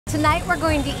Tonight we're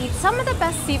going to eat some of the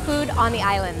best seafood on the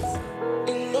islands.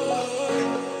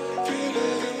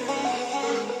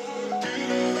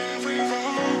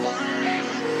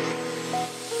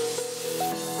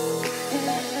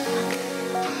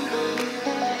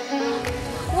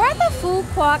 We're at the Phu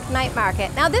Quoc Night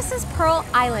Market. Now this is Pearl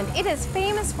Island. It is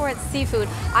famous for its seafood.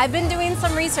 I've been doing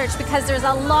some research because there's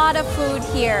a lot of food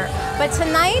here. But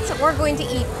tonight we're going to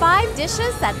eat 5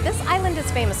 dishes that this island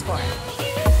is famous for.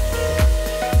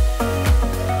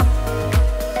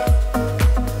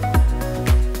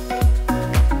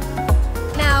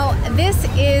 Now this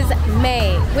is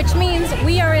May, which means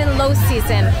we are in low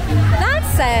season. That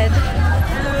said,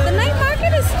 the night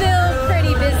market is still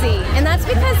pretty busy, and that's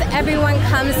because everyone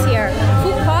comes here.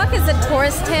 Phu Quoc is a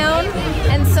tourist town,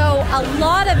 and so a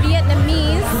lot of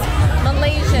Vietnamese,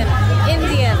 Malaysian,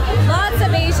 Indian, lots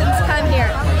of Asians come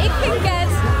here. It can get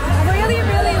really,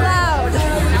 really loud.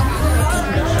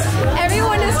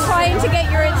 Everyone is trying to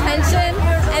get your attention,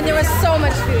 and there was so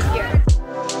much food here.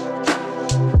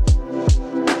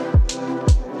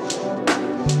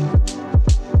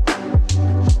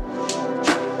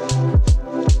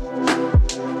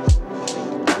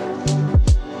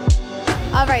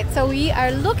 Alright, so we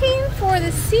are looking for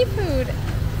the seafood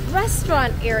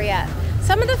restaurant area.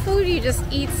 Some of the food you just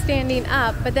eat standing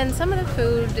up, but then some of the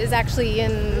food is actually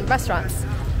in restaurants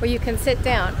where you can sit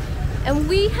down. And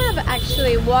we have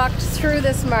actually walked through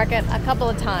this market a couple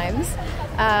of times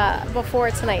before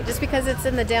tonight, just because it's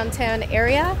in the downtown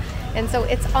area. And so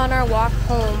it's on our walk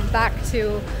home back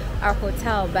to our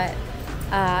hotel, but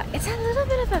it's a little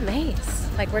bit of a maze.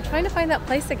 Like, we're trying to find that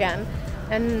place again,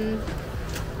 and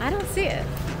I don't see it.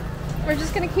 We're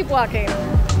just gonna keep walking.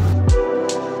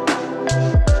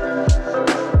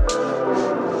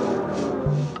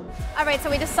 All right, so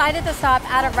we decided to stop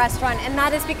at a restaurant, and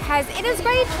that is because it is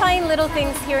great trying little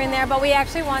things here and there, but we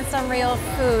actually want some real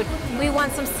food. We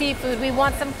want some seafood, we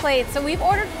want some plates. So we've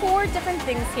ordered 4 different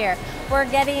things here. We're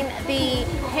getting the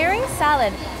herring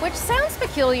salad, which sounds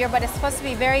peculiar, but it's supposed to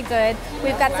be very good.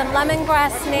 We've got some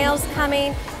lemongrass snails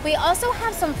coming. We also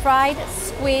have some fried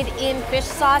squid in fish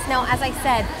sauce. Now, as I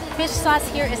said, fish sauce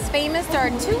here is famous. There are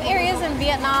 2 areas in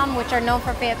Vietnam which are known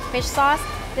for fish sauce.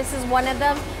 This is one of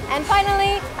them. And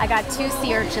finally, I got 2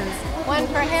 sea urchins. One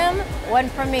for him, one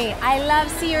for me. I love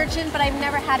sea urchin, but I've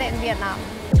never had it in Vietnam.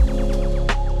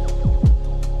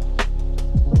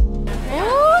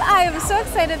 Ooh, I am so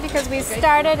excited because we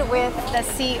started with the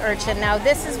sea urchin. Now,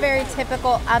 this is very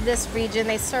typical of this region.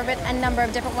 They serve it a number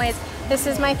of different ways. This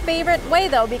is my favorite way,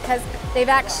 though, because they've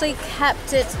actually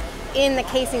kept it in the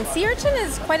casing. Sea urchin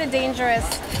is quite a dangerous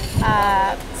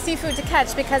seafood to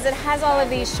catch because it has all of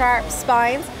these sharp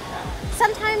spines.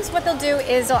 Sometimes what they'll do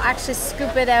is they'll actually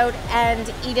scoop it out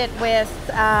and eat it with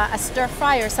a stir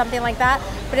fry or something like that.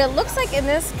 But it looks like in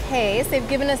this case, they've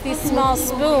given us these small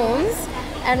spoons,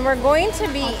 and we're going to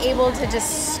be able to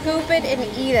just scoop it and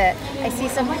eat it. I see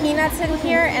some peanuts in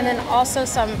here, and then also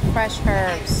some fresh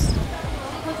herbs.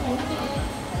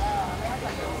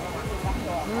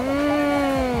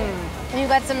 You've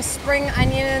got some spring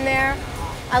onion in there,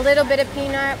 a little bit of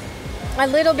peanut, a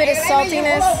little bit of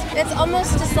saltiness. It's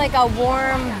almost just like a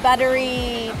warm,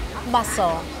 buttery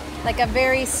mussel, like a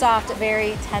very soft,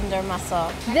 very tender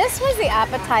mussel. This was the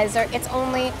appetizer. It's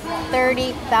only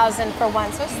 30,000 for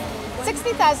one, so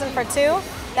 60,000 for 2.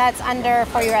 That's under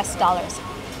 $4 US.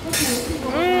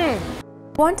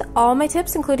 Want all my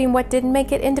tips, including what didn't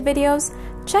make it into videos?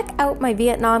 Check out my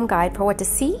Vietnam guide for what to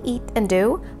see, eat, and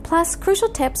do, plus crucial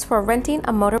tips for renting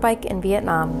a motorbike in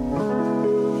Vietnam.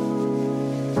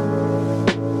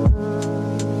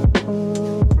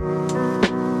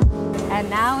 And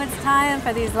now it's time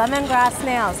for these lemongrass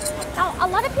snails. Now, a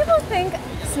lot of people think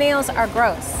snails are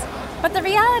gross, but the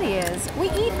reality is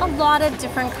we eat a lot of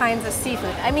different kinds of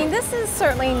seafood. I mean, this is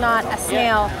certainly not a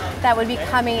snail that would be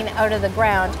coming out of the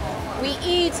ground. We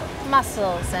eat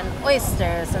mussels and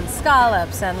oysters and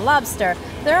scallops and lobster.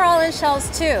 They're all in shells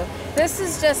too. This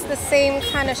is just the same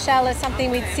kind of shell as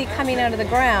something we'd see coming out of the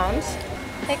ground.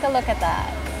 Take a look at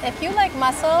that. If you like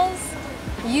mussels,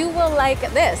 you will like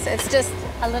this. It's just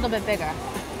a little bit bigger.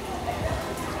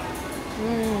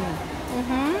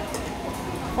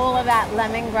 Full of that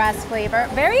lemongrass flavor.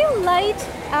 Very light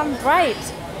and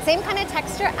bright. Same kind of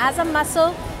texture as a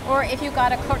mussel, or if you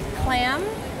got a cooked clam.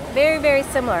 Very, very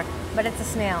similar. But it's a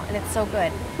snail, and it's so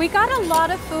good. We got a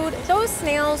lot of food. Those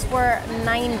snails were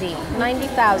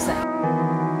 90,000.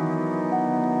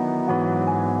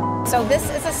 So this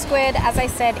is a squid, as I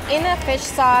said, in a fish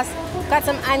sauce. Got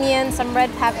some onion, some red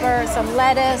pepper, some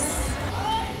lettuce.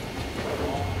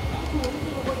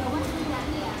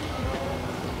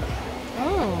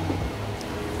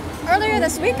 Earlier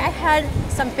this week I had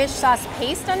some fish sauce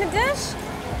paste on the dish,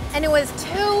 and it was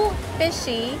too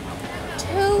fishy,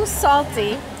 too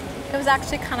salty. It was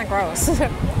actually kind of gross.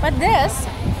 But this,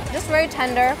 just very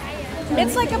tender.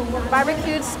 It's like a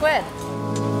barbecued squid.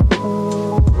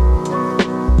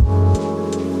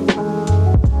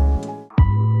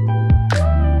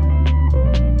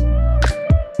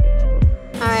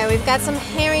 Alright, we've got some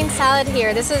herring salad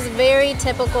here. This is very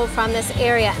typical from this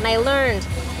area, and I learned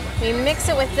we mix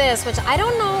it with this, which I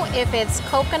don't know if it's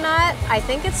coconut. I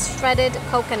think it's shredded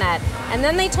coconut. And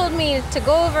then they told me to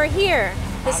go over here.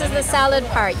 This is the salad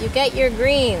part. You get your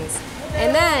greens,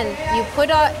 and then you put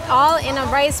it all in a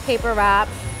rice paper wrap.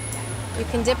 You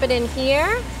can dip it in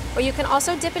here, or you can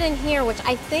also dip it in here, which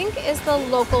I think is the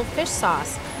local fish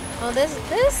sauce. Well,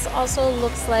 this also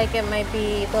looks like it might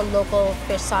be the local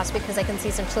fish sauce because I can see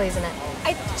some chilies in it.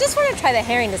 I just want to try the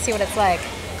herring to see what it's like.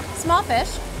 Small fish.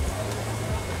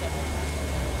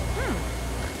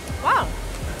 Wow,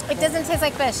 it doesn't taste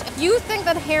like fish. If you think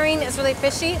that herring is really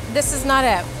fishy, this is not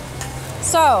it.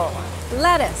 So,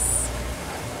 lettuce,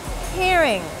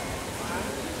 herring,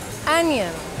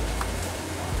 onion,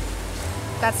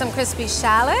 got some crispy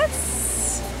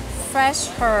shallots, fresh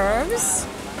herbs,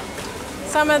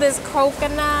 some of this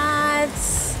coconut,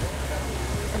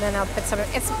 and then I'll put some,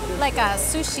 it's like a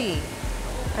sushi.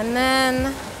 And then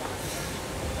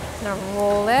I'm gonna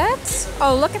roll it.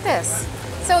 Oh, look at this.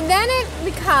 So then it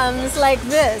becomes like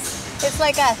this. It's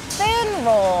like a thin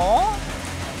roll.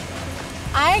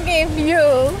 I gave you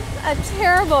a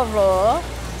terrible roll.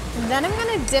 And then I'm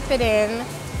gonna dip it in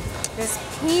this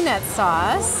peanut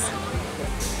sauce.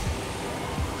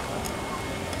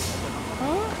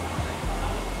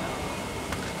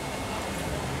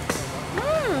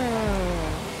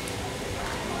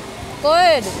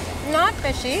 Good, not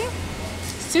fishy,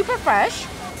 super fresh,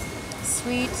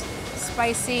 sweet,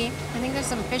 spicy. I think there's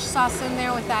some fish sauce in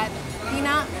there with that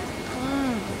peanut.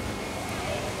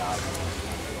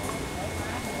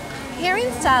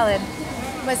 Herring salad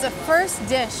was the first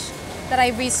dish that I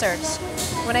researched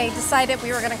when I decided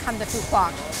we were going to come to Phu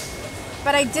Quoc.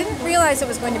 But I didn't realize it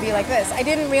was going to be like this. I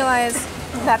didn't realize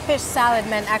that fish salad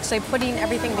meant actually putting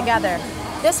everything together.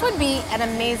 This would be an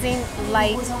amazing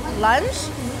light lunch.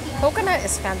 Coconut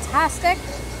is fantastic.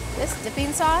 This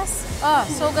dipping sauce, oh,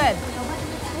 so good.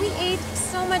 We ate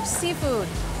so much seafood,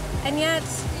 and yet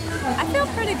I feel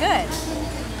pretty good.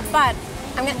 But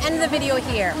I'm gonna end the video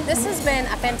here. This has been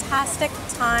a fantastic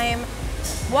time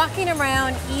walking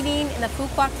around, eating in the Phu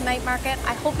Quoc Night Market.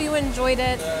 I hope you enjoyed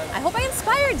it. I hope I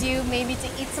inspired you maybe to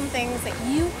eat some things that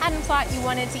you hadn't thought you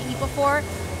wanted to eat before.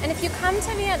 And if you come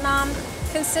to Vietnam,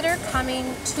 consider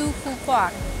coming to Phu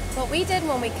Quoc. What we did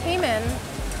when we came in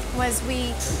was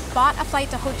we bought a flight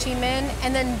to Ho Chi Minh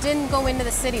and then didn't go into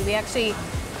the city. We actually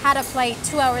had a flight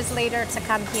 2 hours later to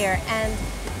come here, and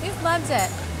we've loved it.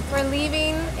 We're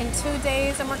leaving in 2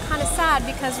 days, and we're kind of sad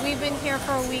because we've been here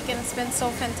for a week and it's been so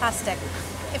fantastic.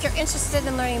 If you're interested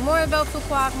in learning more about Phu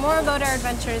Quoc, more about our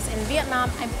adventures in Vietnam,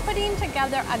 I'm putting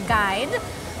together a guide.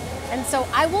 And so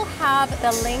I will have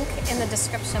the link in the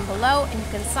description below, and you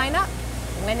can sign up.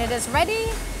 When it is ready,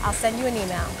 I'll send you an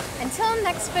email. Until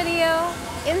next video,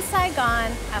 in Saigon,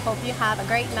 I hope you have a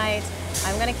great night.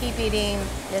 I'm gonna keep eating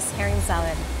this herring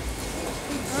salad.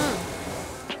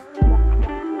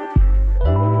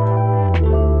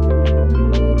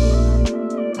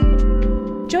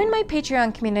 Join my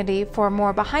Patreon community for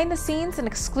more behind the scenes and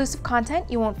exclusive content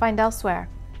you won't find elsewhere.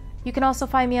 You can also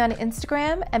find me on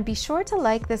Instagram, and be sure to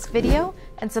like this video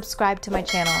and subscribe to my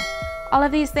channel. All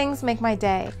of these things make my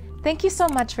day. Thank you so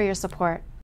much for your support.